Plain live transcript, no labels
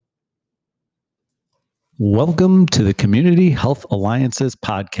Welcome to the Community Health Alliances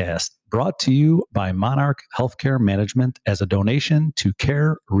podcast, brought to you by Monarch Healthcare Management as a donation to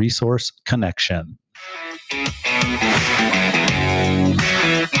Care Resource Connection.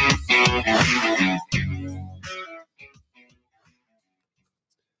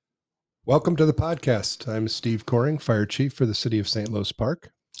 Welcome to the podcast. I'm Steve Coring, Fire Chief for the City of St. Louis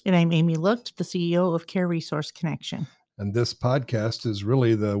Park. And I'm Amy Lucht, the CEO of Care Resource Connection. And this podcast is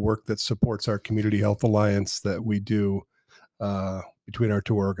really the work that supports our Community Health Alliance that we do between our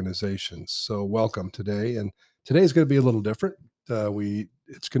two organizations. So welcome today. And today is going to be a little different.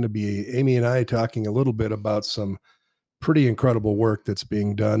 It's going to be Amy and I talking a little bit about some pretty incredible work that's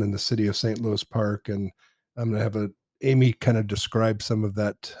being done in the City of St. Louis Park. And I'm going to have Amy kind of describe some of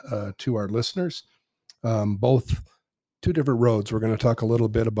that to our listeners. Both two different roads. We're going to talk a little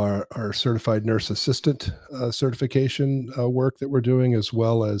bit about our certified nurse assistant certification work that we're doing, as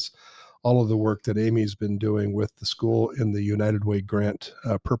well as all of the work that Amy's been doing with the school in the United Way grant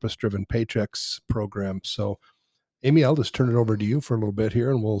purpose-driven paychecks program. So Amy, I'll just turn it over to you for a little bit here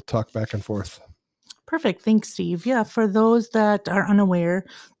and we'll talk back and forth. Perfect. Thanks, Steve. Yeah, for those that are unaware,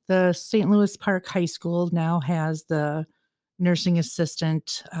 the St. Louis Park High School now has the nursing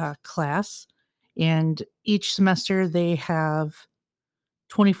assistant class. And each semester they have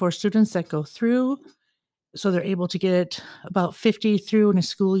 24 students that go through. So they're able to get about 50 through in a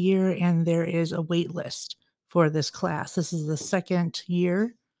school year, and there is a wait list for this class. This is the second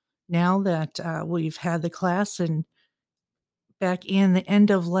year now that we've had the class. And back in the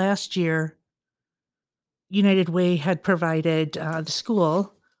end of last year, United Way had provided the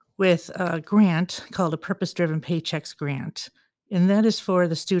school with a grant called a Purpose-Driven Paychecks grant. And that is for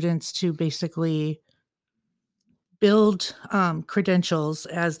the students to basically build credentials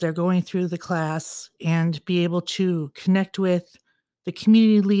as they're going through the class and be able to connect with the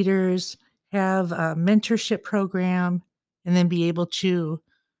community leaders, have a mentorship program, and then be able to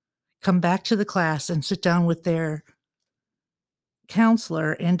come back to the class and sit down with their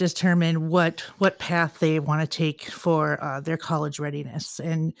counselor and determine what path they want to take for their college readiness.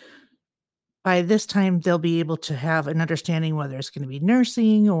 And by this time, they'll be able to have an understanding whether it's going to be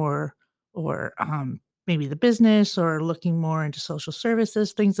nursing or maybe the business or looking more into social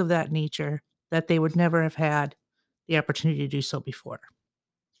services, things of that nature that they would never have had the opportunity to do so before.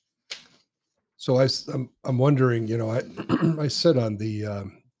 So I'm wondering, I sit on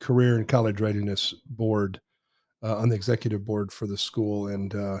the Career and College Readiness Board, on the executive board for the school.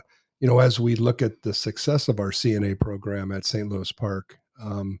 And, as we look at the success of our CNA program at St. Louis Park,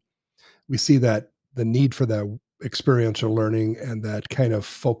 we see that the need for that experiential learning and that kind of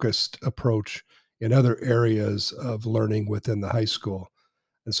focused approach in other areas of learning within the high school.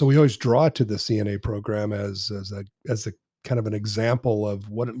 And so we always draw to the CNA program as a kind of an example of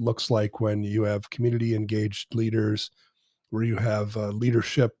what it looks like when you have community engaged leaders, where you have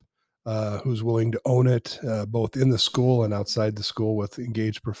leadership who's willing to own it, both in the school and outside the school, with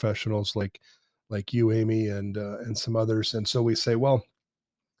engaged professionals like you, Amy, and some others. And so we say, well,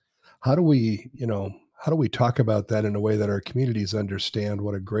 how do we talk about that in a way that our communities understand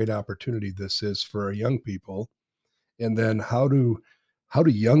what a great opportunity this is for our young people? And then how do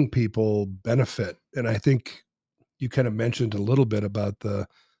young people benefit? And I think you kind of mentioned a little bit about the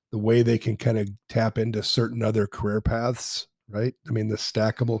way they can kind of tap into certain other career paths, right? I mean, the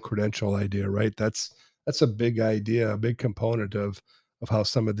stackable credential idea, right? That's a big idea, a big component of how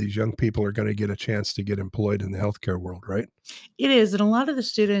some of these young people are going to get a chance to get employed in the healthcare world, right? It is. And a lot of the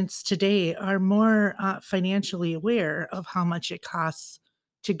students today are more financially aware of how much it costs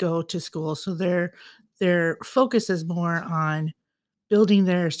to go to school. So their focus is more on building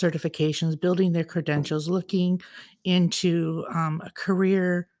their certifications, building their credentials, looking into a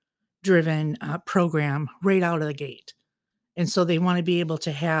career-driven program right out of the gate. And so they want to be able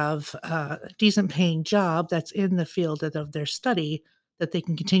to have a decent paying job that's in the field of their study, that they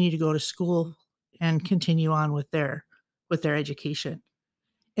can continue to go to school and continue on with their education.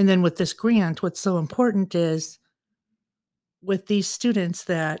 And then with this grant, what's so important is with these students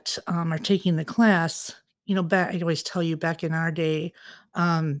that are taking the class, I always tell you, back in our day,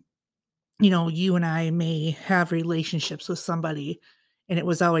 you and I may have relationships with somebody, and it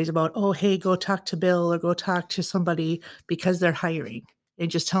was always about, oh, hey, go talk to Bill or go talk to somebody because they're hiring and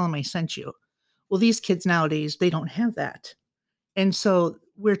just tell them I sent you. Well, these kids nowadays, they don't have that. And so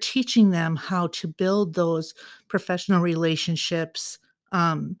we're teaching them how to build those professional relationships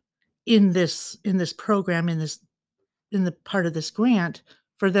in this program, in the part of this grant,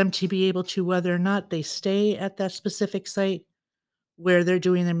 for them to be able to, whether or not they stay at that specific site where they're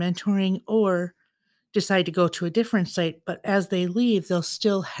doing their mentoring or decide to go to a different site. But as they leave, they'll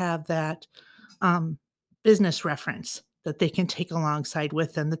still have that business reference that they can take alongside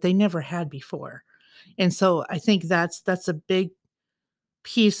with them that they never had before. And so I think that's a big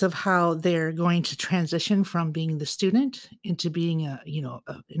piece of how they're going to transition from being the student into being an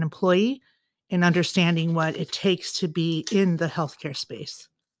employee and understanding what it takes to be in the healthcare space.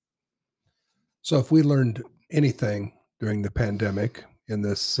 So if we learned anything during the pandemic in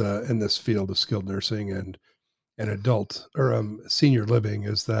this field of skilled nursing and adult or senior living,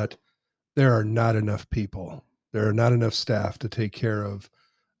 is that there are not enough people. There are not enough staff to take care of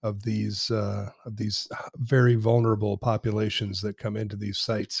these very vulnerable populations that come into these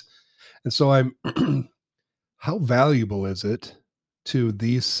sites. And so I'm how valuable is it to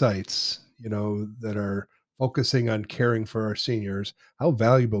these sites, that are focusing on caring for our seniors? How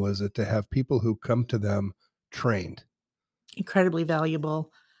valuable is it to have people who come to them trained? Incredibly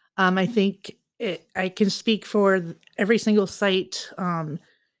valuable. I think I can speak for every single site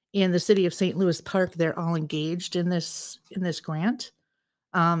in the city of St. Louis Park. They're all engaged in this grant.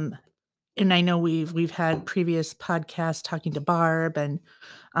 Um, and I know we've had previous podcasts talking to Barb and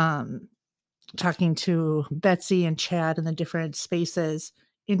um, talking to Betsy and Chad in the different spaces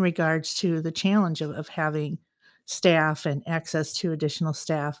in regards to the challenge of having staff and access to additional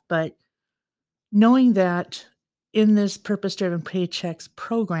staff. But knowing that in this purpose driven paychecks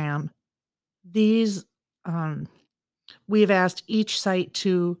program, these we've asked each site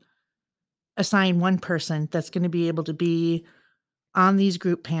to assign one person that's going to be able to be on these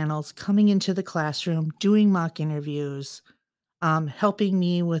group panels, coming into the classroom, doing mock interviews, helping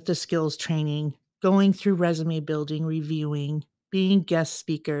me with the skills training, going through resume building, reviewing, being guest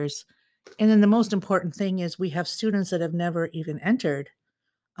speakers. And then the most important thing is we have students that have never even entered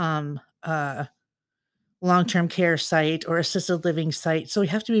a long-term care site or assisted living site. So we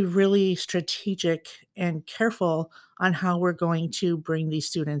have to be really strategic and careful on how we're going to bring these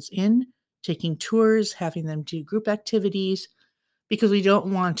students in, taking tours, having them do group activities, because we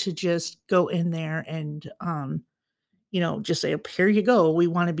don't want to just go in there and just say, here you go. We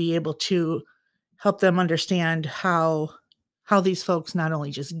want to be able to help them understand how these folks not only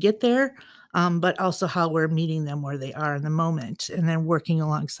just get there, but also how we're meeting them where they are in the moment and then working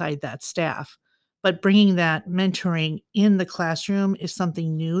alongside that staff. But bringing that mentoring in the classroom is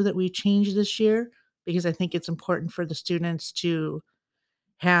something new that we changed this year, because I think it's important for the students to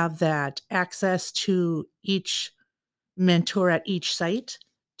have that access to each mentor at each site,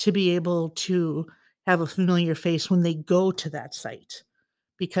 to be able to have a familiar face when they go to that site.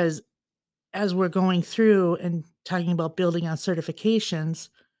 Because as we're going through and talking about building on certifications,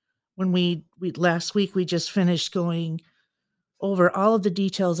 when we last week we just finished going over all of the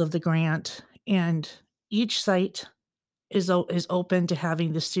details of the grant, and each site is open to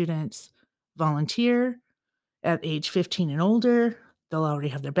having the students volunteer at age 15 and older. They'll already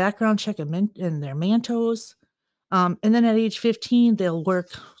have their background check and their Mantos. And then at age 15, they'll work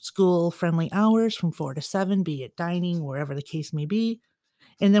school friendly hours from 4 to 7, be it dining, wherever the case may be.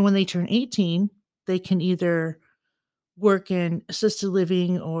 And then when they turn 18, they can either work in assisted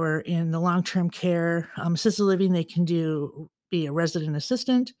living or in the long-term care. Assisted living, they can be a resident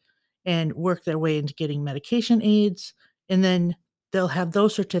assistant and work their way into getting medication aids. And then they'll have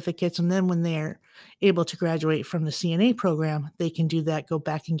those certificates. And then when they're able to graduate from the CNA program, they can do that, go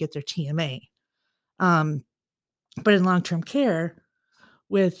back and get their TMA. But in long-term care,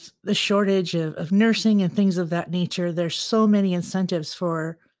 with the shortage of nursing and things of that nature, there's so many incentives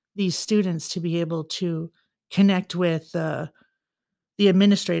for these students to be able to connect with the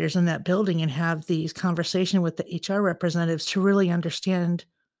administrators in that building and have these conversation with the HR representatives to really understand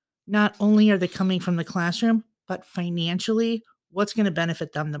not only are they coming from the classroom, but financially, what's going to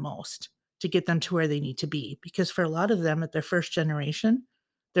benefit them the most to get them to where they need to be. Because for a lot of them at their first generation,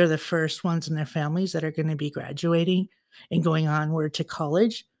 they're the first ones in their families that are going to be graduating and going onward to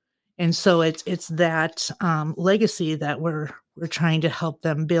college. And so it's that legacy that we're trying to help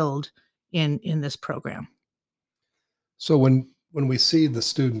them build in this program. So when we see the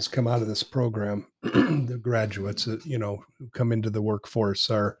students come out of this program, the graduates, who come into the workforce,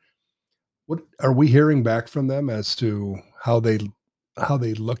 what are we hearing back from them as to how they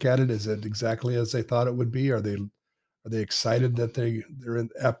look at it? Is it exactly as they thought it would be? Are they excited that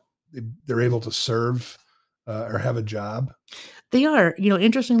they're able to serve or have a job? They are,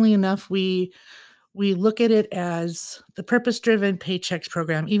 interestingly enough, we look at it as the purpose-driven paychecks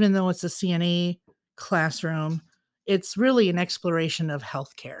program. Even though it's a CNA classroom, it's really an exploration of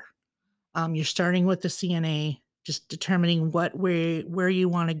healthcare. You're starting with the CNA, just determining where you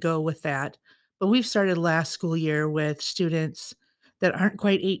want to go with that. But we've started last school year with students that aren't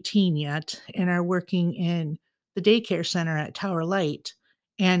quite 18 yet and are working in the daycare center at Tower Light.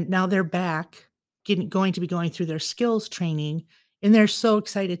 And now they're back going to be going through their skills training, and they're so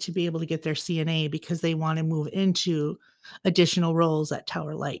excited to be able to get their CNA because they want to move into additional roles at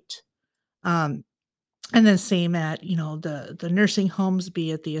Tower Light. And then same at, the nursing homes,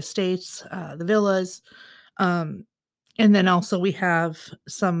 be it the estates, the villas. Um, and then also we have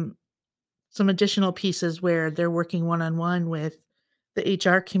some additional pieces where they're working one-on-one with the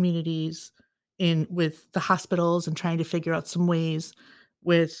HR communities with the hospitals and trying to figure out some ways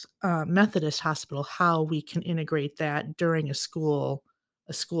with Methodist Hospital, how we can integrate that during a school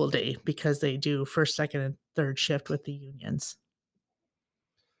day, because they do first, second, and third shift with the unions.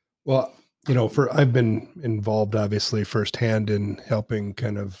 Well, I've been involved obviously firsthand in helping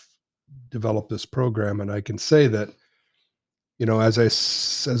kind of develop this program. And I can say that,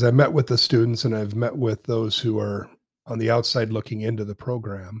 as I met with the students and I've met with those who are on the outside looking into the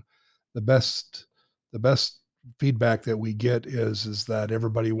program, the best feedback that we get is that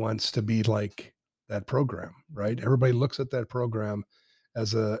everybody wants to be like that program, right? Everybody looks at that program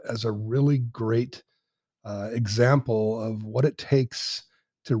as a really great example of what it takes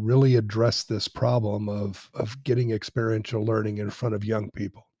to really address this problem of getting experiential learning in front of young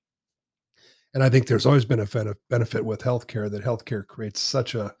people. And I think there's always been a benefit with healthcare, that healthcare creates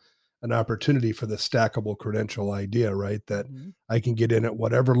such an opportunity for the stackable credential idea, right? That Mhm. I can get in at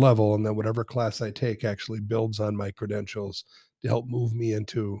whatever level, and then whatever class I take actually builds on my credentials to help move me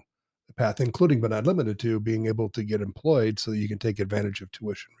into the path, including but not limited to being able to get employed so that you can take advantage of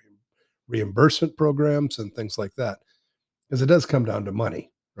tuition reimbursement programs and things like that. Because it does come down to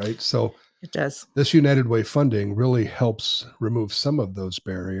money, right? So It does. this United Way funding really helps remove some of those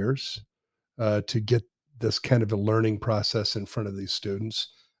barriers to get this kind of a learning process in front of these students.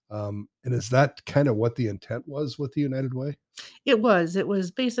 And is that kind of what the intent was with the United Way? It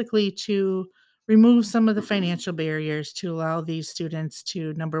was basically to remove some of the financial barriers to allow these students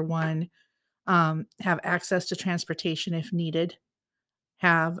to, number one, have access to transportation if needed,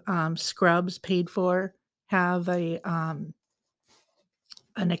 have scrubs paid for, have an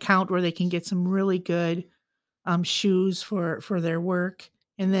account where they can get some really good shoes for their work,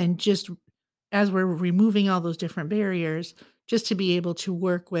 and then just as we're removing all those different barriers, just to be able to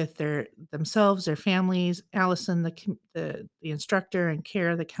work with themselves, their families, Allison, the instructor, and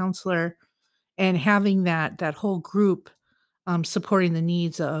Kara, the counselor, and having that whole group supporting the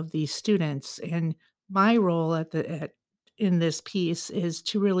needs of these students. And my role in this piece is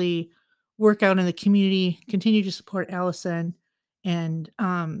to really work out in the community, continue to support Allison, and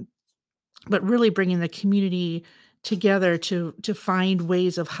but really bringing the community together to find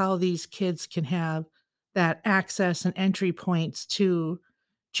ways of how these kids can have that access and entry points to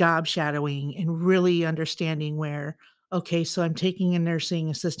job shadowing, and really understanding where, okay, so I'm taking a nursing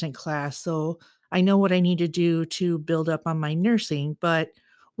assistant class, so I know what I need to do to build up on my nursing, but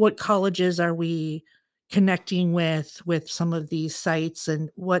what colleges are we connecting with some of these sites, and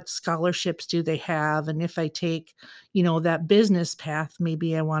what scholarships do they have? And if I take, that business path,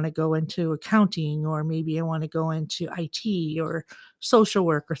 maybe I want to go into accounting, or maybe I want to go into IT or social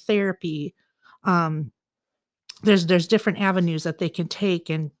work or therapy. Um, there's different avenues that they can take,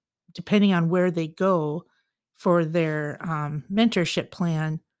 and depending on where they go for their mentorship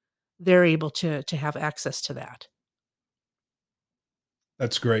plan, they're able to have access to that.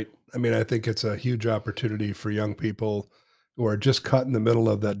 That's great. I mean, I think it's a huge opportunity for young people who are just caught in the middle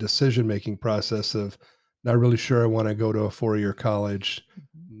of that decision making process of not really sure I want to go to a 4-year college,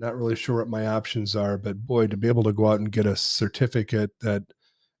 Mhm. not really sure what my options are. But boy, to be able to go out and get a certificate that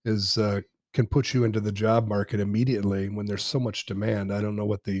is can put you into the job market immediately when there's so much demand. I don't know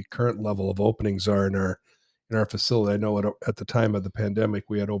what the current level of openings are in our facility. I know at the time of the pandemic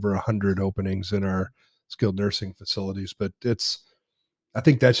we had over 100 openings in our skilled nursing facilities, but I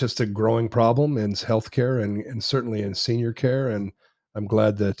think that's just a growing problem in healthcare and certainly in senior care. And I'm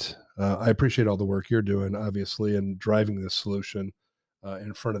glad that I appreciate all the work you're doing, obviously, in driving this solution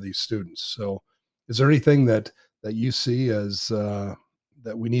in front of these students. So, is there anything that you see as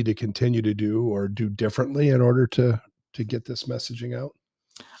that we need to continue to do or do differently in order to get this messaging out?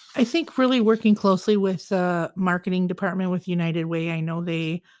 I think really working closely with the marketing department with United Way. I know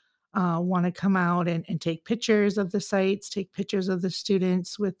they want to come out and take pictures of the sites, take pictures of the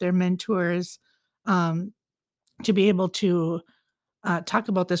students with their mentors, um, to be able to talk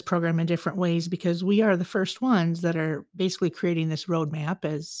about this program in different ways, because we are the first ones that are basically creating this roadmap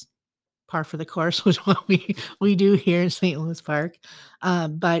as par for the course with what we do here in St. Louis Park.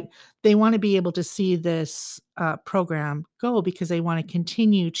 But they want to be able to see this program go, because they want to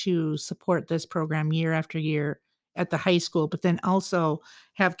continue to support this program year after year at the high school, but then also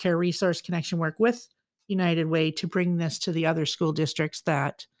have Care Resource Connection work with United Way to bring this to the other school districts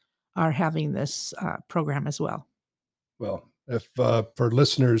that are having this program as well. Well, if for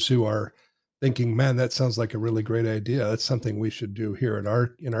listeners who are thinking, man, that sounds like a really great idea, that's something we should do here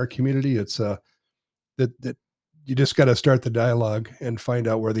in our community. It's that you just got to start the dialogue and find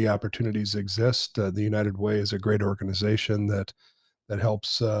out where the opportunities exist. The United Way is a great organization that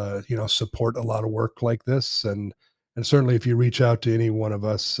helps support a lot of work like this, and certainly if you reach out to any one of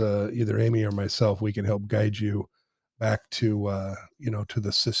us, either Amy or myself, we can help guide you back to to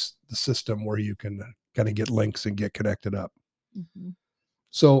the system where you can kind of get links and get connected up. Mm-hmm.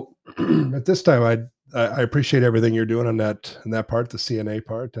 So at this time, I appreciate everything you're doing on that part, the CNA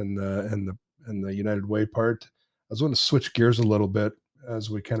part, and the United Way part. I was going to switch gears a little bit as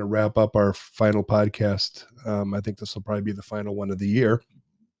we kind of wrap up our final podcast. I think this will probably be the final one of the year.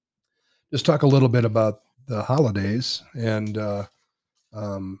 Just talk a little bit about the holidays and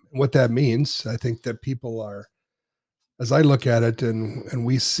what that means. I think that people are, as I look at it and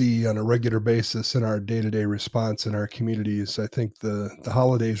we see on a regular basis in our day-to-day response in our communities, I think the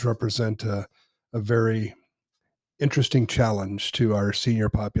holidays represent a very interesting challenge to our senior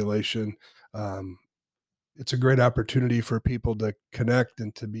population. It's a great opportunity for people to connect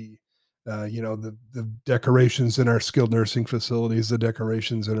and to be, the decorations in our skilled nursing facilities, the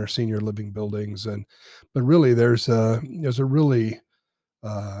decorations in our senior living buildings, but really there's a really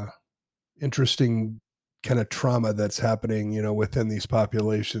interesting kind of trauma that's happening, within these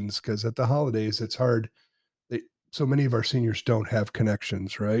populations, because at the holidays it's hard. So many of our seniors don't have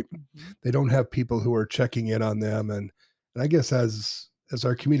connections, right? Mm-hmm. They don't have people who are checking in on them, and I guess as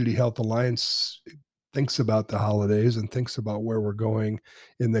our Community Health Alliance thinks about the holidays and thinks about where we're going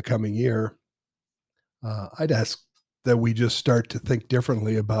in the coming year, I'd ask that we just start to think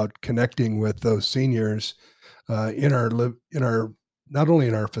differently about connecting with those seniors in our not only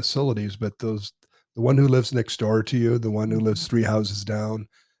in our facilities, but the one who lives next door to you, the one who lives 3 houses down.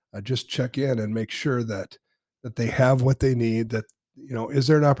 Just check in and make sure that they have what they need. That is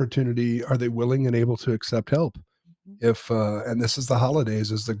there an opportunity? Are they willing and able to accept help? If and this is the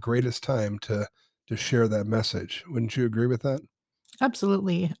holidays is the greatest time to share that message. Wouldn't you agree with that?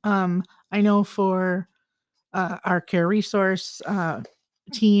 Absolutely. I know for our care resource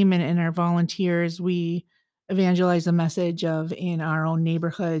team and our volunteers, we evangelize the message of in our own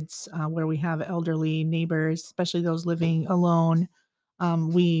neighborhoods where we have elderly neighbors, especially those living alone.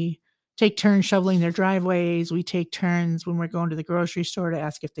 We take turns shoveling their driveways. We take turns when we're going to the grocery store to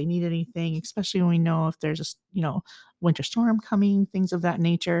ask if they need anything, especially when we know if there's a winter storm coming, things of that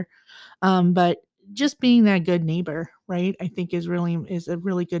nature. But just being that good neighbor, right? I think is a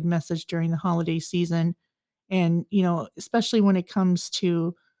really good message during the holiday season. And, especially when it comes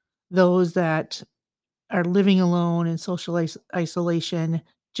to those that are living alone in social isolation,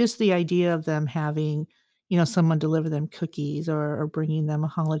 just the idea of them having, someone deliver them cookies or bringing them a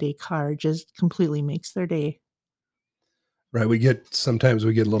holiday card just completely makes their day. Right. Sometimes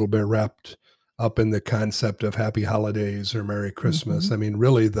we get a little bit wrapped up in the concept of happy holidays or Merry Christmas. Mhm. I mean,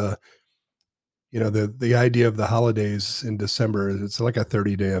 really the idea of the holidays in December, it's like a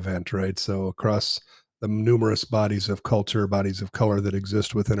 30-day event, right? So across the numerous bodies of culture, bodies of color that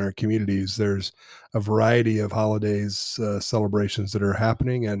exist within our communities, there's a variety of holidays, celebrations that are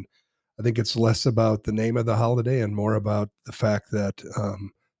happening. And I think it's less about the name of the holiday and more about the fact that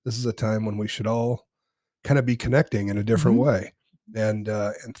this is a time when we should all kind of be connecting in a different Mhm. way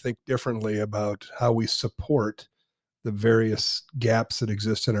and think differently about how we support the various gaps that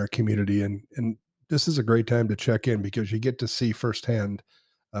exist in our community. And this is a great time to check in because you get to see firsthand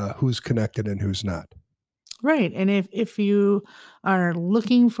who's connected and who's not. Right. And if you are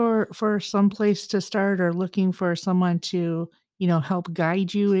looking for some place to start or looking for someone to, help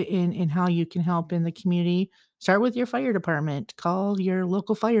guide you in how you can help in the community, start with your fire department. Call your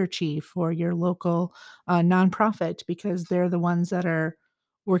local fire chief or your local nonprofit because they're the ones that are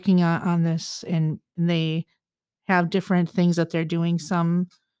working on this and they have different things that they're doing. Some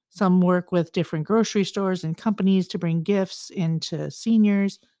work with different grocery stores and companies to bring gifts into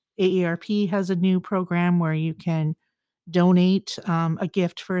seniors. AARP has a new program where you can donate a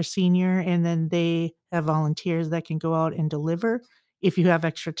gift for a senior, and then they have volunteers that can go out and deliver. If you have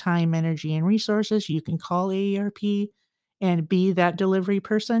extra time, energy, and resources, you can call AARP and be that delivery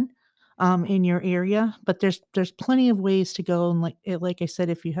person in your area. But there's plenty of ways to go. And like I said,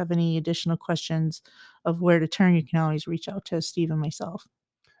 if you have any additional questions of where to turn, you can always reach out to Steve and myself.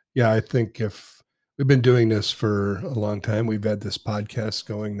 Yeah, I think if we've been doing this for a long time, we've had this podcast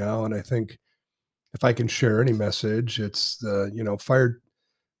going now, and I think if I can share any message, it's fire.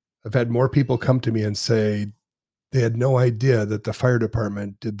 I've had more people come to me and say they had no idea that the fire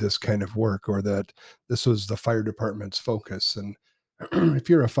department did this kind of work or that this was the fire department's focus. And if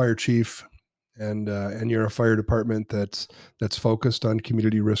you're a fire chief and you're a fire department that's focused on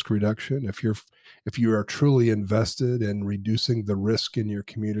community risk reduction, if you are truly invested in reducing the risk in your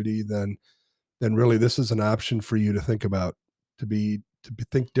community, then really this is an option for you to think about, to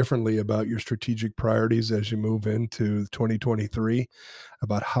think differently about your strategic priorities as you move into 2023,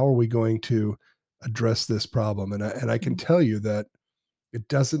 about how are we going to address this problem. And I can tell you that it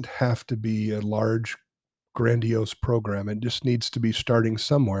doesn't have to be a large, grandiose program. It just needs to be starting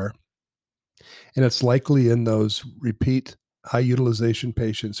somewhere. And it's likely in those repeat high utilization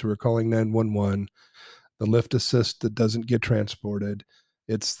patients who are calling 911, the lift assist that doesn't get transported.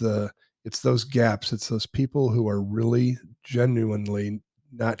 It's those gaps. It's those people who are really genuinely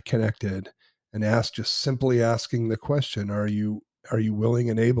not connected, and simply asking the question, are you willing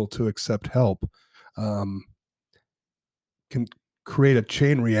and able to accept help? Can create a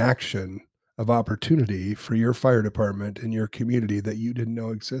chain reaction of opportunity for your fire department and your community that you didn't know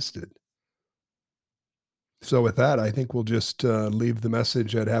existed. So with that, I think we'll just leave the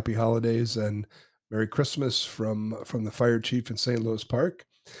message at Happy Holidays and Merry Christmas from the fire chief in St. Louis Park.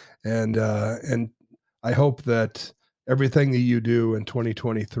 And I hope that everything that you do in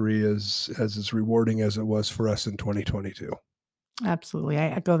 2023 is as rewarding as it was for us in 2022. Absolutely. I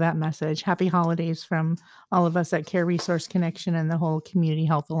echo that message. Happy holidays from all of us at Care Resource Connection and the whole Community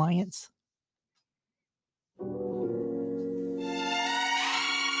Health Alliance.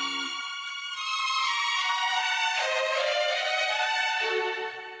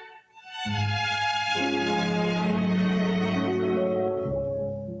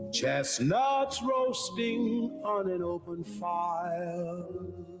 Chestnuts roasting on an open fire.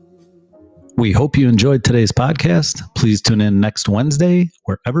 We hope you enjoyed today's podcast. Please tune in next Wednesday,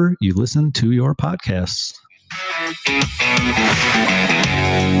 wherever you listen to your podcasts.